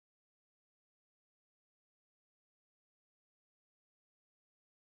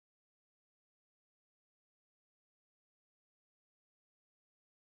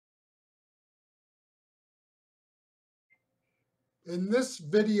In this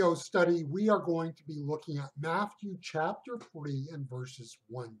video study, we are going to be looking at Matthew chapter 3 and verses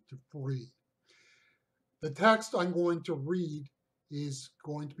 1 to 3. The text I'm going to read is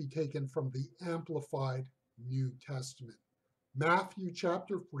going to be taken from the Amplified New Testament. Matthew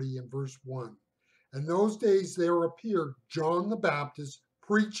chapter 3 and verse 1. In those days there appeared John the Baptist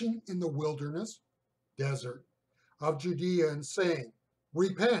preaching in the wilderness, desert, of Judea and saying,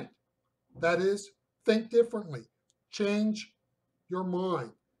 Repent, that is, think differently, change your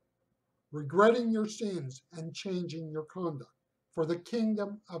mind, regretting your sins and changing your conduct, for the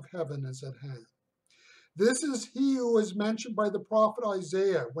kingdom of heaven is at hand. This is he who is mentioned by the prophet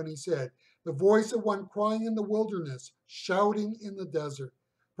Isaiah when he said, The voice of one crying in the wilderness, shouting in the desert,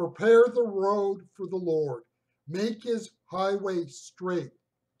 Prepare the road for the Lord, make his highway straight,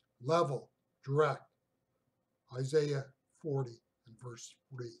 level, direct. Isaiah 40 and verse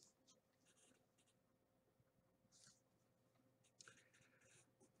 3.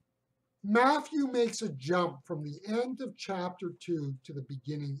 Matthew makes a jump from the end of chapter 2 to the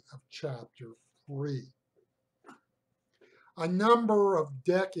beginning of chapter 3. A number of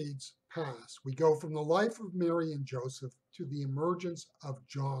decades pass. We go from the life of Mary and Joseph to the emergence of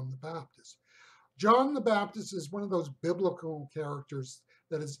John the Baptist. John the Baptist is one of those biblical characters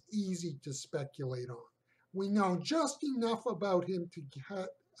that is easy to speculate on. We know just enough about him to get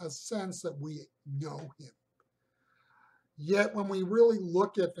a sense that we know him. Yet when we really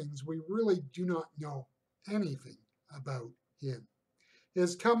look at things, we really do not know anything about him.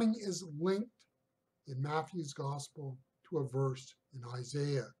 His coming is linked in Matthew's gospel to a verse in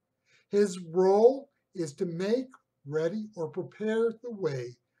Isaiah. His role is to make ready or prepare the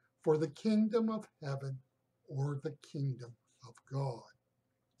way for the kingdom of heaven or the kingdom of God.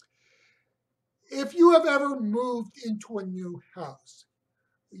 If you have ever moved into a new house,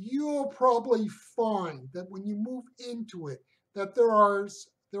 you'll probably find that when you move into it, that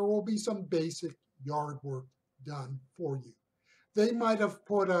there will be some basic yard work done for you. They might have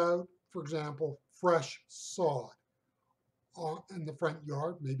put out, for example, fresh sod in the front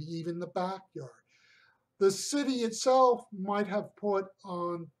yard, maybe even the backyard. The city itself might have put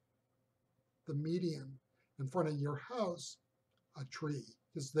on the median in front of your house a tree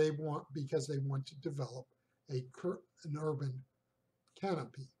because they want to develop an urban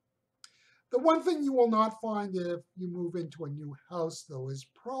canopy. The one thing you will not find if you move into a new house, though, is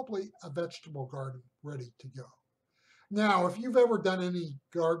probably a vegetable garden ready to go. Now, if you've ever done any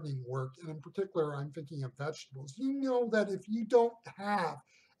gardening work, and in particular I'm thinking of vegetables, you know that if you don't have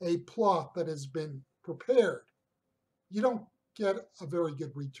a plot that has been prepared, you don't get a very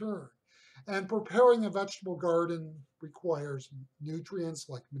good return. And preparing a vegetable garden requires nutrients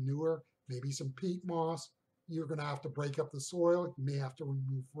like manure, maybe some peat moss. You're going to have to break up the soil. You may have to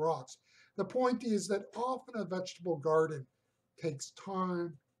remove rocks. The point is that often a vegetable garden takes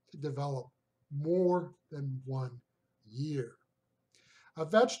time to develop, more than 1 year. A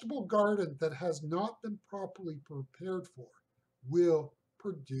vegetable garden that has not been properly prepared for will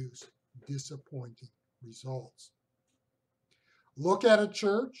produce disappointing results. Look at a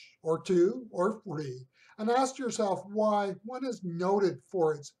church or two or three and ask yourself why one is noted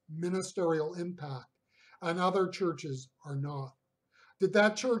for its ministerial impact and other churches are not. Did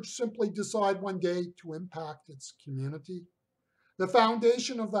that church simply decide one day to impact its community? The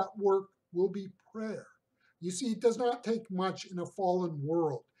foundation of that work will be prayer. You see, it does not take much in a fallen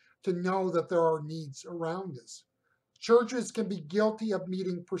world to know that there are needs around us. Churches can be guilty of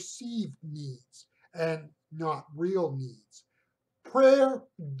meeting perceived needs and not real needs. Prayer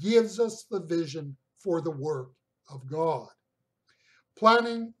gives us the vision for the work of God.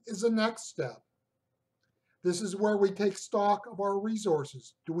 Planning is the next step. This is where we take stock of our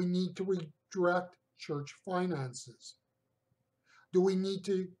resources. Do we need to redirect church finances? Do we need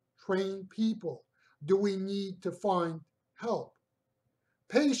to train people? Do we need to find help?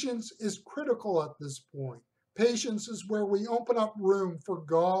 Patience is critical at this point. Patience is where we open up room for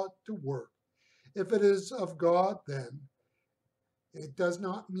God to work. If it is of God, then it does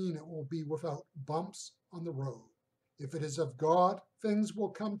not mean it will be without bumps on the road. If it is of God, things will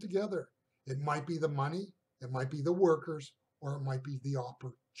come together. It might be the money, it might be the workers, or it might be the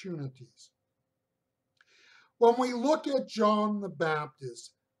opportunities. When we look at John the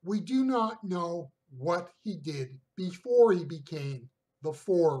Baptist, we do not know what he did before he became the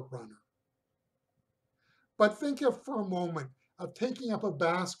forerunner. But think of for a moment of taking up a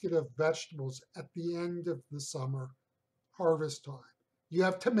basket of vegetables at the end of the summer harvest time. You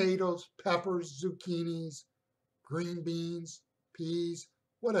have tomatoes, peppers, zucchinis, green beans, peas,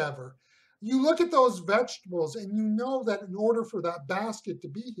 whatever. You look at those vegetables and you know that in order for that basket to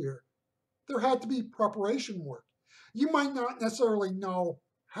be here, there had to be preparation work. You might not necessarily know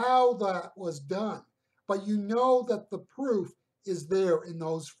how that was done, but you know that the proof is there in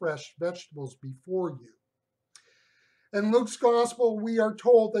those fresh vegetables before you. In Luke's gospel, we are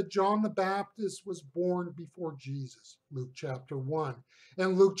told that John the Baptist was born before Jesus, Luke chapter 1.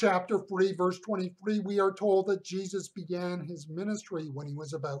 In Luke chapter 3, verse 23, we are told that Jesus began his ministry when he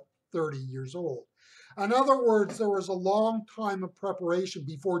was about 30 years old. In other words, there was a long time of preparation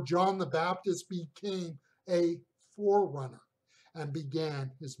before John the Baptist became a forerunner and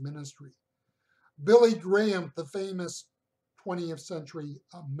began his ministry. Billy Graham, the famous 20th century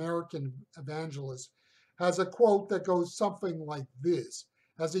American evangelist, has a quote that goes something like this.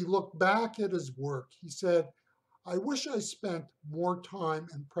 As he looked back at his work, he said, "I wish I spent more time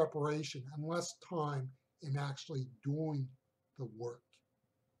in preparation and less time in actually doing the work."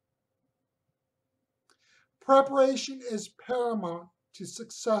 Preparation is paramount to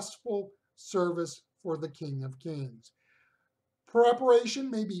successful service for the King of Kings.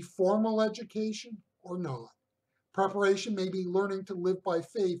 Preparation may be formal education or not. Preparation may be learning to live by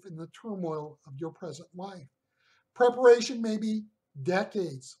faith in the turmoil of your present life. Preparation may be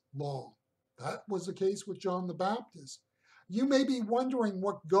decades long. That was the case with John the Baptist. You may be wondering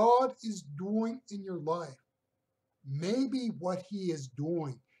what God is doing in your life. Maybe what he is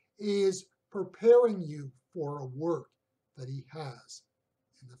doing is preparing you for a work that he has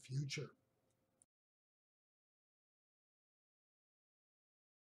in the future.